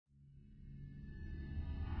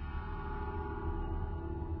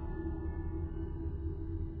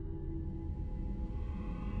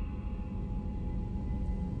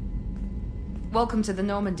Welcome to the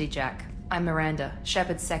Normandy, Jack. I'm Miranda,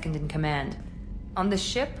 Shepard's second in command. On this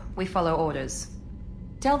ship, we follow orders.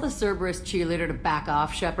 Tell the Cerberus cheerleader to back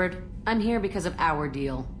off, Shepard. I'm here because of our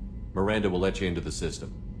deal. Miranda will let you into the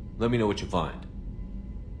system. Let me know what you find.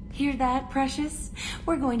 Hear that, Precious?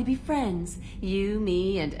 We're going to be friends. You,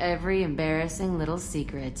 me, and every embarrassing little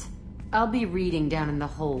secret. I'll be reading down in the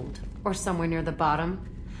hold, or somewhere near the bottom.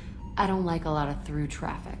 I don't like a lot of through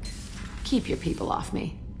traffic. Keep your people off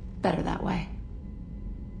me. Better that way.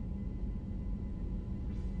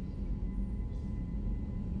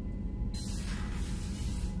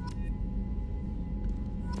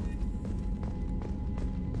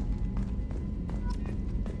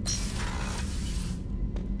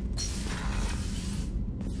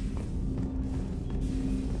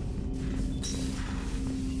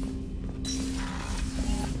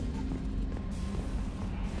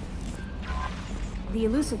 The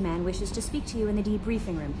elusive man wishes to speak to you in the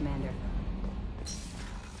debriefing room, Commander.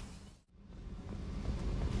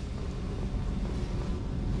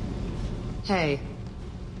 Hey.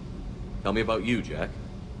 Tell me about you, Jack.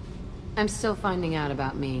 I'm still finding out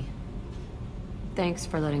about me. Thanks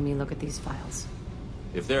for letting me look at these files.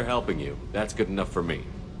 If they're helping you, that's good enough for me.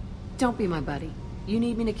 Don't be my buddy. You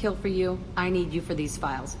need me to kill for you, I need you for these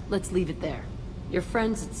files. Let's leave it there. Your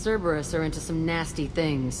friends at Cerberus are into some nasty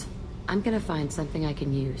things. I'm gonna find something I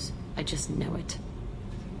can use. I just know it.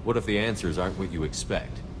 What if the answers aren't what you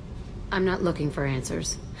expect? I'm not looking for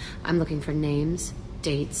answers. I'm looking for names,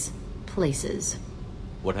 dates, places.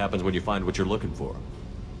 What happens when you find what you're looking for?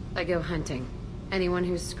 I go hunting. Anyone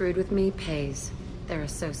who's screwed with me pays. Their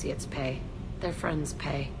associates pay. Their friends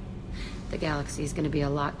pay. The galaxy's gonna be a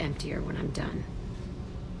lot emptier when I'm done.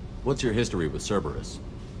 What's your history with Cerberus?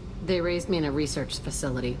 They raised me in a research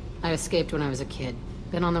facility. I escaped when I was a kid.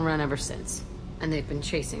 Been on the run ever since. And they've been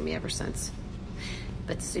chasing me ever since.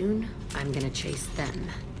 But soon, I'm gonna chase them.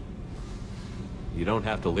 You don't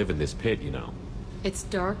have to live in this pit, you know. It's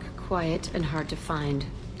dark, quiet, and hard to find.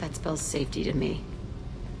 That spells safety to me.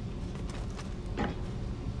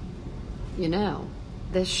 You know,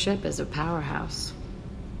 this ship is a powerhouse.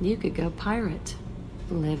 You could go pirate.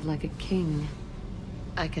 Live like a king.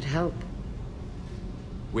 I could help.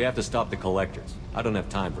 We have to stop the collectors. I don't have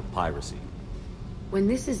time for piracy. When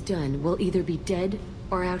this is done, we'll either be dead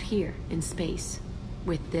or out here in space.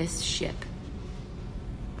 With this ship.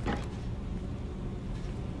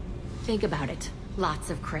 Think about it. Lots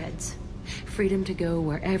of creds. Freedom to go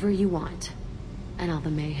wherever you want. And all the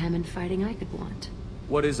mayhem and fighting I could want.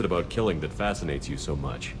 What is it about killing that fascinates you so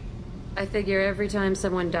much? I figure every time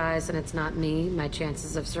someone dies and it's not me, my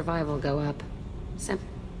chances of survival go up.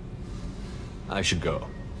 I should go.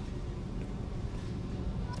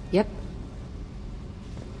 Yep.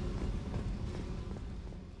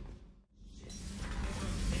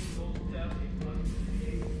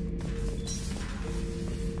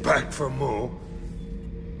 Back for more?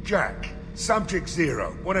 Jack, Subject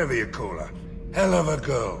Zero, whatever you call her. Hell of a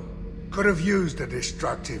girl. Could have used a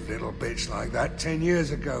destructive little bitch like that 10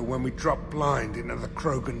 years ago when we dropped blind into the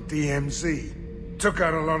Krogan DMZ. Took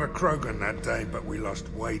out a lot of Krogan that day, but we lost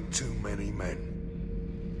way too many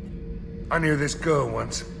men. I knew this girl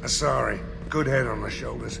once, Asari. Good head on her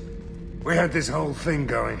shoulders. We had this whole thing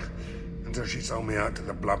going, until she sold me out to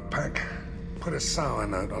the Blood Pack. Put a sour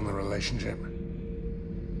note on the relationship.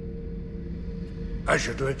 I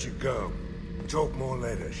should let you go. Talk more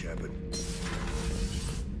later, Shepard.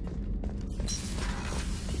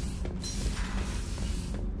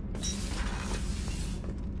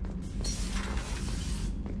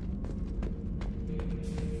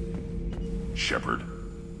 Shepard.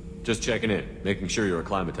 Just checking in, making sure you're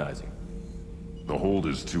acclimatizing. The hold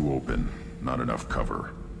is too open. Not enough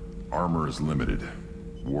cover. Armor is limited.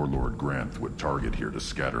 Warlord Grunt would target here to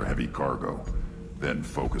scatter heavy cargo, then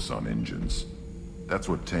focus on engines. That's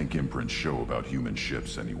what tank imprints show about human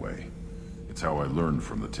ships, anyway. It's how I learned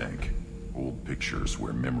from the tank. Old pictures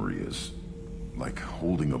where memory is. Like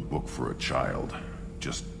holding a book for a child.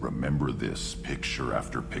 Just remember this, picture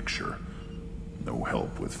after picture. No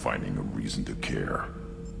help with finding a reason to care.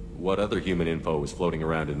 What other human info was floating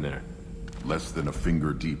around in there? Less than a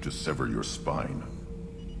finger deep to sever your spine.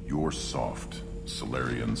 You're soft.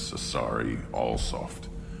 Solarians, Asari, all soft.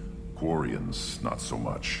 Quarians, not so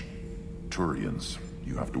much. Turians,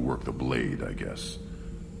 you have to work the blade, I guess.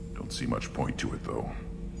 Don't see much point to it, though.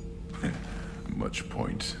 Much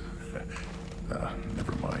point.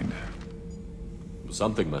 Never mind.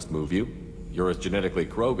 Something must move you. You're as genetically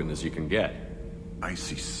Krogan as you can get. I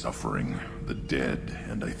see suffering, the dead,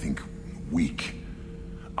 and I think weak.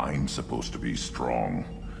 I'm supposed to be strong.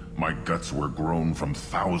 My guts were grown from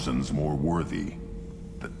thousands more worthy.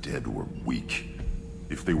 The dead were weak.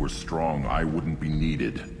 If they were strong, I wouldn't be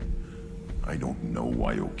needed. I don't know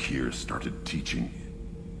why Okeer started teaching.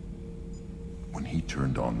 When he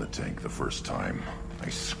turned on the tank the first time, I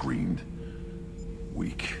screamed.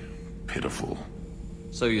 Weak, pitiful.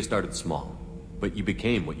 So you started small, but you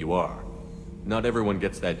became what you are. Not everyone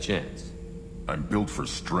gets that chance. I'm built for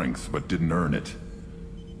strength, but didn't earn it.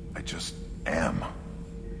 I just am.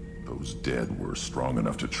 Those dead were strong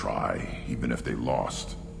enough to try, even if they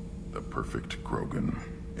lost. The perfect Krogan,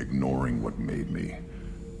 ignoring what made me.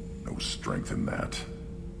 No strength in that.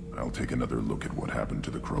 I'll take another look at what happened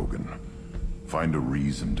to the Krogan. Find a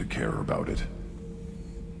reason to care about it.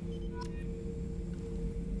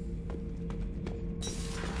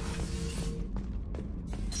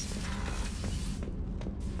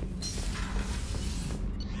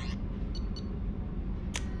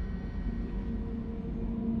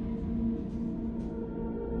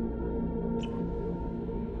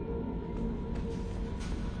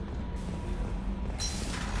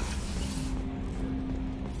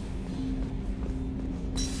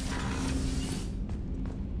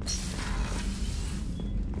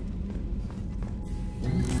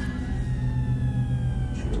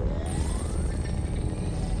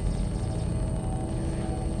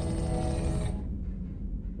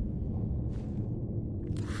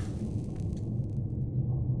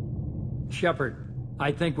 Shepard,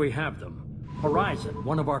 I think we have them. Horizon,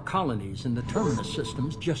 one of our colonies in the Terminus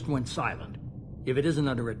systems, just went silent. If it isn't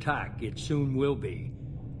under attack, it soon will be.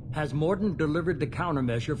 Has Mordin delivered the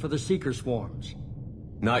countermeasure for the Seeker swarms?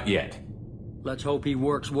 Not yet. Let's hope he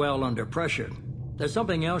works well under pressure. There's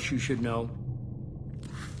something else you should know.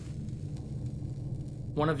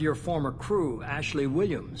 One of your former crew, Ashley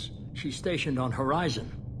Williams. She's stationed on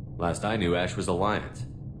Horizon. Last I knew, Ash was Alliance.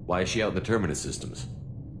 Why is she out in the Terminus systems?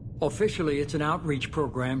 Officially, it's an outreach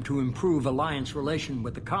program to improve Alliance relation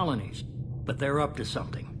with the colonies. But they're up to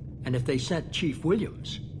something. And if they sent Chief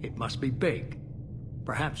Williams, it must be big.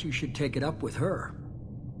 Perhaps you should take it up with her.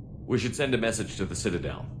 We should send a message to the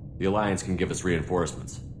Citadel. The Alliance can give us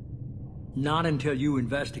reinforcements. Not until you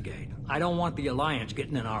investigate. I don't want the Alliance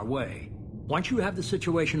getting in our way. Once you have the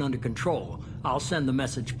situation under control, I'll send the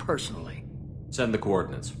message personally. Send the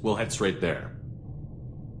coordinates. We'll head straight there.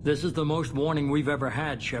 This is the most warning we've ever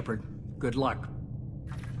had, Shepard. Good luck.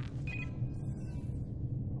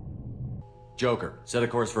 Joker, set a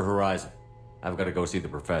course for Horizon. I've got to go see the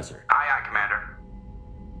Professor. Aye, aye, Commander.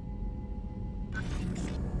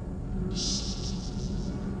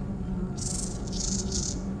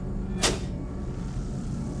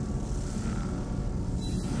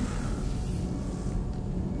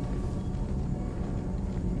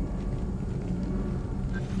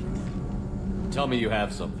 Tell me you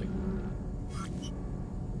have something.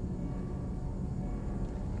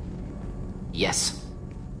 Yes.